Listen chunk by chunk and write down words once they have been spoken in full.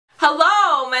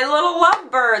Hello, my little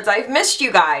lovebirds. I've missed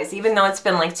you guys, even though it's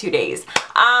been like 2 days.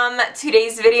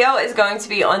 Today's video is going to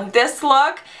be on this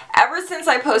look. Ever since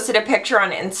I posted a picture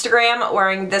on Instagram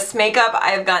wearing this makeup, I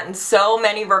have gotten so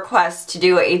many requests to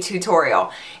do a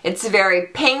tutorial. It's very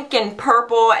pink and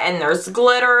purple, and there's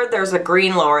glitter, there's a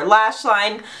green lower lash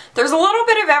line. There's a little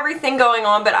bit of everything going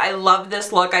on, but I love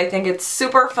this look. I think it's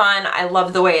super fun. I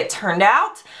love the way it turned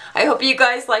out. I hope you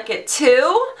guys like it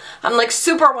too. I'm like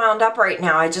super wound up right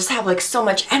now. I just have like so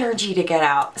much energy to get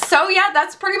out. So yeah,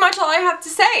 that's pretty much all I have to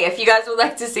say. If you guys would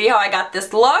like to see how I got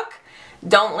this look,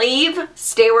 don't leave.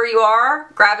 Stay where you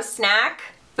are. Grab a snack,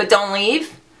 but don't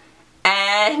leave.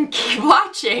 And keep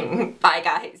watching. Bye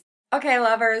guys. Okay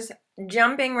lovers,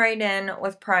 jumping right in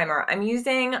with primer. I'm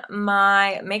using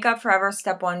my Makeup Forever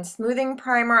Step 1 Smoothing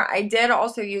Primer. I did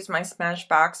also use my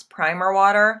Smashbox primer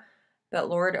water, but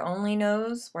Lord only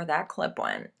knows where that clip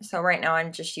went. So right now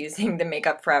I'm just using the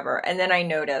Makeup Forever. And then I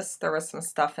noticed there was some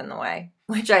stuff in the way,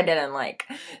 which I didn't like.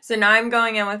 So now I'm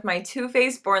going in with my Too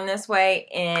Faced Born This Way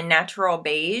in Natural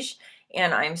Beige.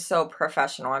 And I'm so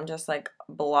professional. I'm just like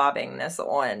blobbing this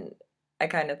on. I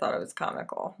kind of thought it was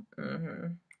comical.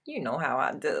 You know how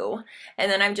I do.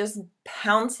 And then I'm just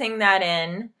pouncing that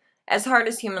in as hard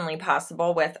as humanly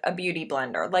possible with a beauty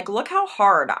blender. Like, look how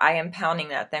hard I am pounding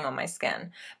that thing on my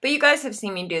skin. But you guys have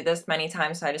seen me do this many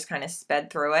times, so I just kind of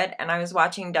sped through it. And I was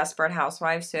watching Desperate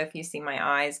Housewives, so if you see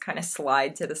my eyes kind of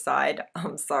slide to the side,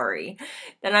 I'm sorry.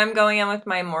 Then I'm going in with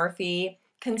my Morphe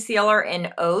Concealer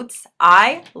in Oats.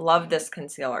 I love this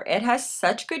concealer. It has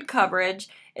such good coverage.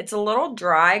 It's a little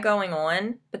dry going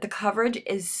on, but the coverage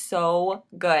is so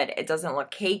good. It doesn't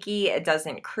look cakey. It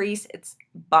doesn't crease. It's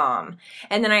bomb.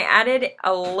 And then I added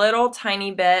a little tiny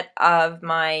bit of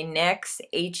my NYX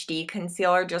HD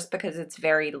Concealer just because it's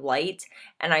very light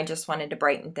and I just wanted to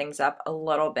brighten things up a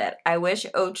little bit. I wish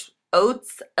Oats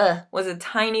was a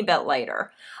tiny bit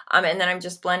lighter. And then I'm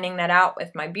just blending that out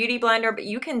with my beauty blender, but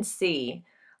you can see,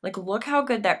 like, look how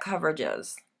good that coverage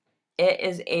is. It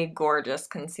is a gorgeous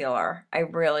concealer. I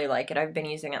really like it. I've been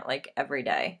using it like every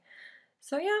day.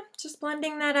 So yeah, just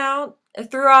blending that out.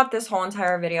 Throughout this whole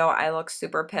entire video, I look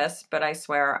super pissed, but I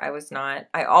swear I was not.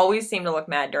 I always seem to look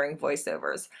mad during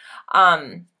voiceovers.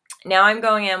 Now I'm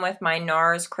going in with my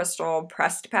Nars Crystal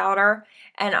Pressed Powder,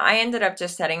 and I ended up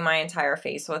just setting my entire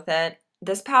face with it.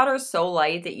 This powder is so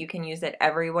light that you can use it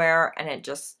everywhere, and it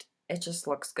just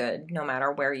looks good no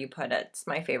matter where you put it. It's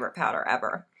my favorite powder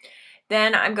ever.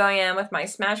 Then I'm going in with my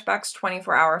Smashbox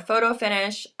 24-Hour Photo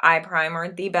Finish Eye Primer,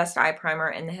 the best eye primer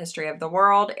in the history of the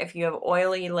world. If you have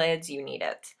oily lids, you need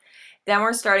it. Then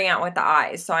we're starting out with the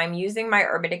eyes. So I'm using my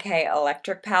Urban Decay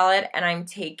Electric Palette, and I'm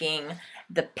taking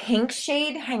the pink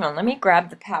shade. Hang on, let me grab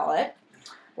the palette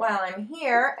while I'm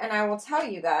here, and I will tell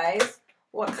you guys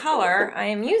what color I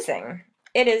am using.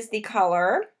 It is the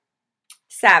color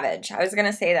Savage. I was going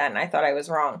to say that, and I thought I was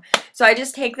wrong. So I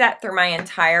just take that through my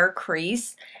entire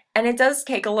crease. And it does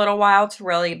take a little while to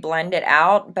really blend it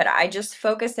out, but I just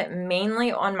focus it mainly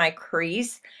on my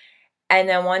crease. And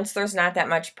then once there's not that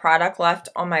much product left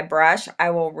on my brush, I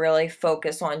will really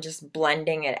focus on just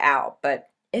blending it out. But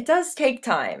it does take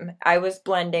time. I was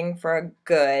blending for a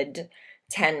good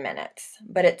 10 minutes,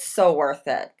 but it's so worth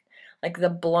it. Like, the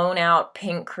blown out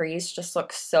pink crease just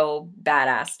looks so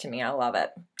badass to me. I love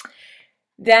it.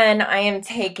 Then I am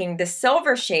taking the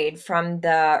silver shade from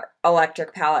the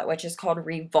electric palette, which is called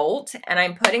Revolt, and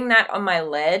I'm putting that on my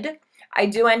lid. I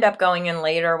do end up going in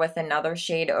later with another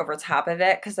shade over top of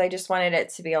it because I just wanted it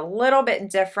to be a little bit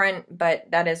different,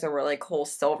 but that is a really cool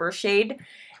silver shade.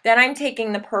 Then I'm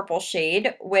taking the purple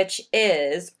shade, which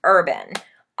is Urban.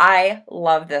 I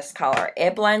love this color.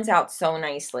 It blends out so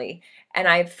nicely, and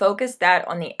I focused that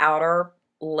on the outer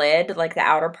lid, like the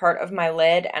outer part of my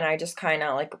lid, and I just kind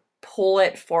of like pull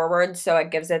it forward so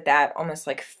it gives it that almost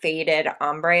like faded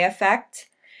ombre effect.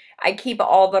 I keep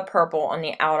all the purple on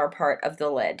the outer part of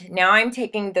the lid. Now I'm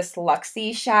taking this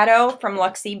Looxi shadow from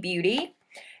Luxie Beauty,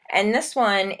 and this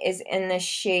one is in the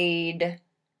shade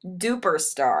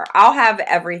Duperstar. I'll have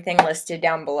everything listed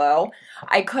down below.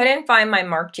 I couldn't find my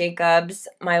Marc Jacobs,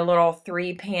 my little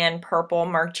 3-pan purple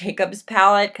Marc Jacobs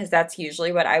palette, because that's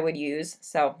usually what I would use.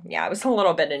 So yeah, I was a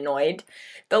little bit annoyed.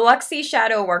 The Luxie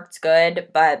shadow worked good,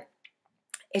 but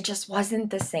it just wasn't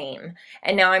the same.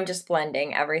 And now I'm just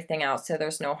blending everything out so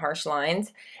there's no harsh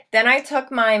lines. Then I took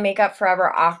my Makeup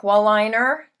Forever Aqua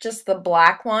liner, just the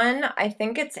black one. I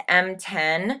think it's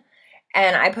M10.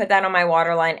 And I put that on my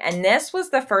waterline. And this was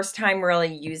the first time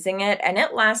really using it. And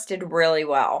it lasted really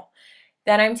well.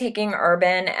 Then I'm taking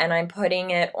Urban and I'm putting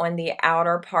it on the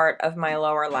outer part of my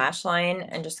lower lash line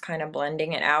and just kind of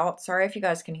blending it out. Sorry if you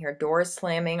guys can hear doors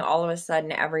slamming. All of a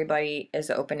sudden, everybody is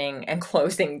opening and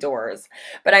closing doors.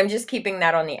 But I'm just keeping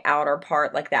that on the outer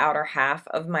part, like the outer half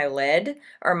of my lid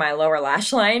or my lower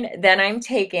lash line. Then I'm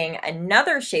taking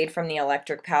another shade from the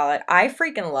Electric palette. I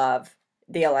freaking love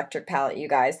the Electric palette, you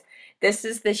guys. This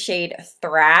is the shade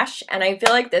Thrash, and I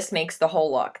feel like this makes the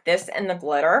whole look. This and the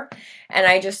glitter, and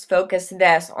I just focus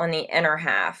this on the inner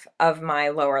half of my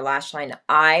lower lash line.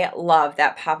 I love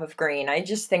that pop of green. I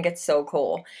just think it's so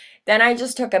cool. Then I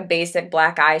just took a basic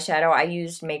black eyeshadow. I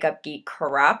used Makeup Geek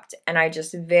Corrupt, and I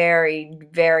just very,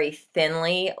 very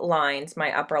thinly lined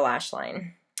my upper lash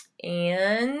line.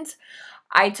 And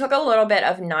I took a little bit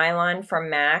of Nylon from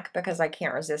MAC because I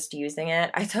can't resist using it.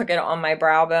 I took it on my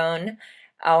brow bone.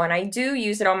 Oh, and I do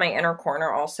use it on my inner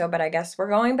corner also, but I guess we're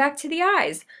going back to the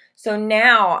eyes. So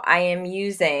now I am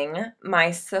using my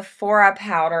Sephora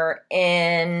powder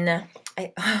in,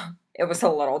 it was a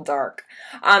little dark.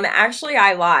 Actually,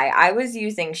 I lie. I was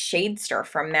using Shadester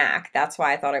from MAC. That's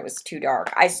why I thought it was too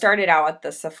dark. I started out with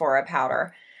the Sephora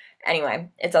powder. Anyway,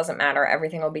 it doesn't matter.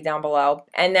 Everything will be down below.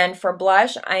 And then for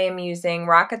blush, I am using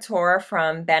Rockateur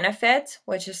from Benefit,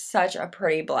 which is such a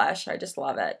pretty blush. I just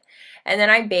love it. And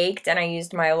then I baked and I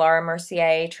used my Laura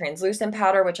Mercier translucent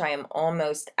powder, which I am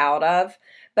almost out of.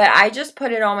 But I just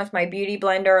put it on with my beauty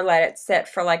blender, let it sit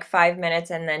for like 5 minutes,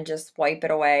 and then just wipe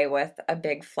it away with a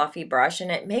big fluffy brush.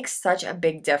 And it makes such a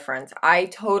big differerence. I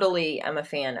totally am a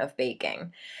fan of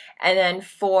baking. And then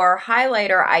for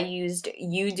highlighter, I used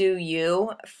You Do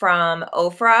You from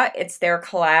Ofra. It's their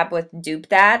collab with Dupe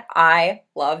That. I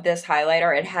love this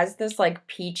highlighter. It has this like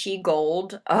peachy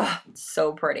gold. Ugh, it's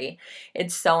so pretty.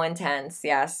 It's so intense.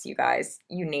 Yes, you guys,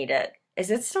 you need it.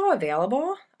 Is it still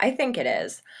available? I think it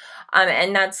is.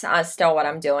 And that's still what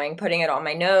I'm doing. Putting it on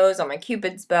my nose, on my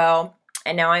Cupid's bow.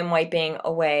 And now I'm wiping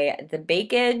away the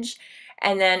bakage.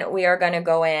 And then we are going to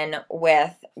go in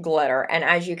with glitter. And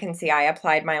as you can see, I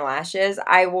applied my lashes.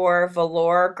 I wore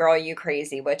Velour Girl You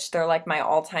Crazy, which they're like my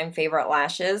all-time favorite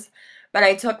lashes. But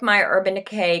I took my Urban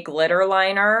Decay glitter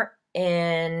liner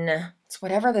in, it's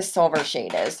whatever the silver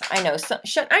shade is. I know,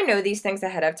 I know these things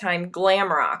ahead of time.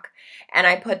 Glam Rock. And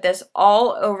I put this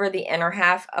all over the inner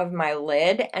half of my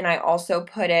lid. And I also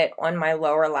put it on my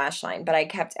lower lash line. But I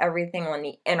kept everything on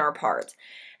the inner part.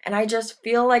 And I just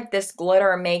feel like this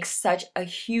glitter makes such a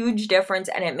huge difference,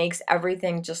 and it makes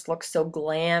everything just look so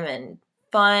glam and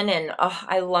fun, and oh,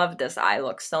 I love this eye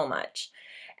look so much.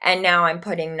 And now I'm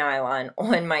putting Nylon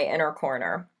on my inner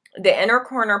corner. The inner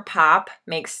corner pop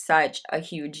makes such a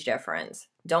huge difference.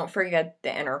 Don't forget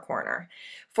the inner corner.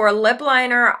 For lip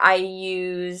liner,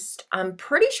 I'm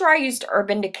pretty sure I used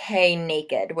Urban Decay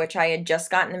Naked, which I had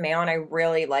just gotten in the mail and I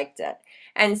really liked it.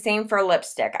 And same for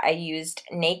lipstick. I used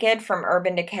Naked from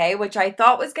Urban Decay, which I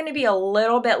thought was going to be a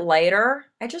little bit lighter.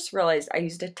 I just realized I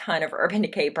used a ton of Urban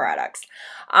Decay products.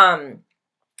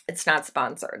 It's not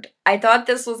sponsored. I thought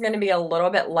this was going to be a little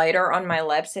bit lighter on my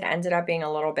lips. It ended up being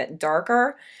a little bit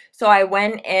darker. So I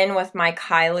went in with my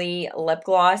Kylie lip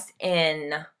gloss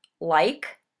in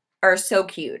So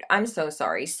Cute. I'm so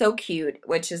sorry. So Cute,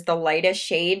 which is the lightest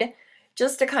shade,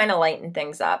 just to kind of lighten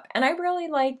things up. And I really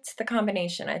liked the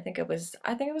combination. I think it was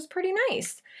pretty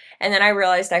nice. And then I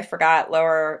realized I forgot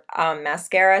lower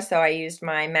mascara, so I used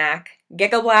my MAC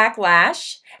Gigablack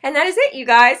Lash. And that is it, you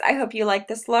guys. I hope you like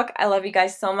this look. I love you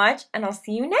guys so much, and I'll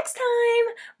see you next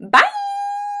time. Bye!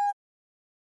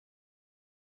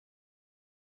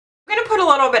 I'm going to put a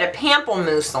little bit of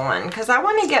Pamplemousse on, because I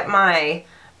want to get my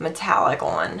metallic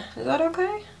on. Is that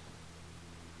okay?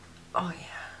 Oh, yeah.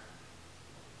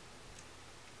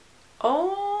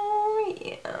 Oh,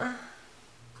 yeah.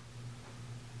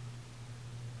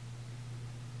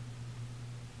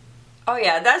 Oh,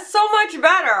 yeah, that's so much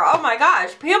better. Oh, my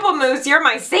gosh. Pamplemousse, you're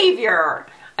my savior.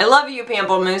 I love you,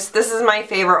 Pamplemousse. This is my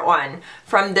favorite one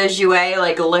from the Jouer,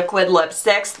 like, liquid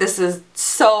lipsticks. This is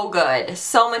so good.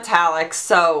 So metallic.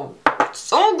 So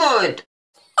good.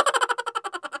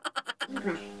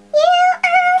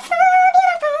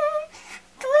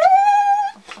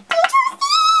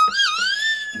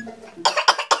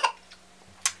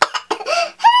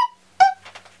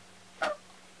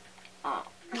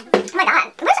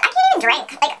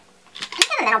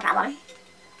 Problem.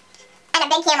 And a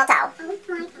big camel toe.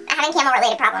 I'm having camel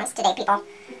related problems today, people.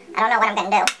 I don't know what I'm gonna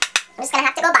do. I'm just gonna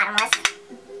have to go bottomless.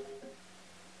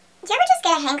 Do you ever just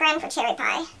get a hankering for cherry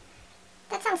pie?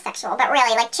 That sounds sexual, but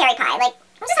really, like cherry pie. Like,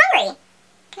 I'm just hungry.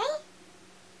 Okay?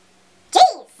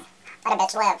 Jeez! Let a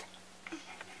bitch live. If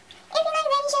you're not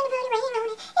ready, shine the booty rain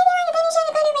on it. If you're not ready, shine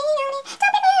the booty rain on it.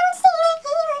 Don't be mad, I won't see it,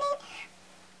 he on it.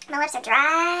 My lips lips are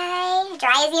dry.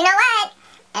 Dry as you know what.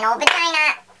 An old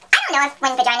vagina. I don't know if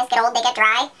when vaginas get old they get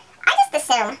dry. I just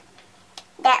assume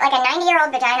that like a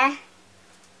 90-year-old vagina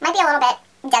might be a little bit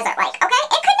desert-like, okay?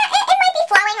 It might be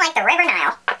flowing like the River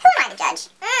Nile. Who am I to judge?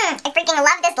 I freaking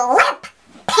love this lip.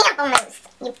 Pamplemousse.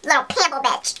 You little pample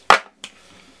bitch.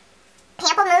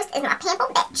 Pamplemousse is my pample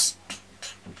bitch.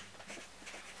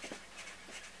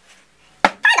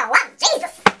 For the love of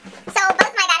Jesus. So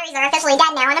both my batteries are officially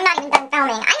dead now and I'm not even done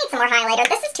filming. I need some more highlighter.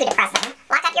 This is too depressing.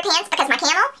 Lock up your pants because my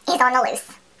camel is on the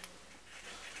loose.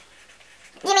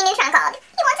 Jimmy Neutron called.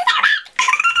 He wants his hair back.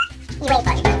 You ain't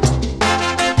funny.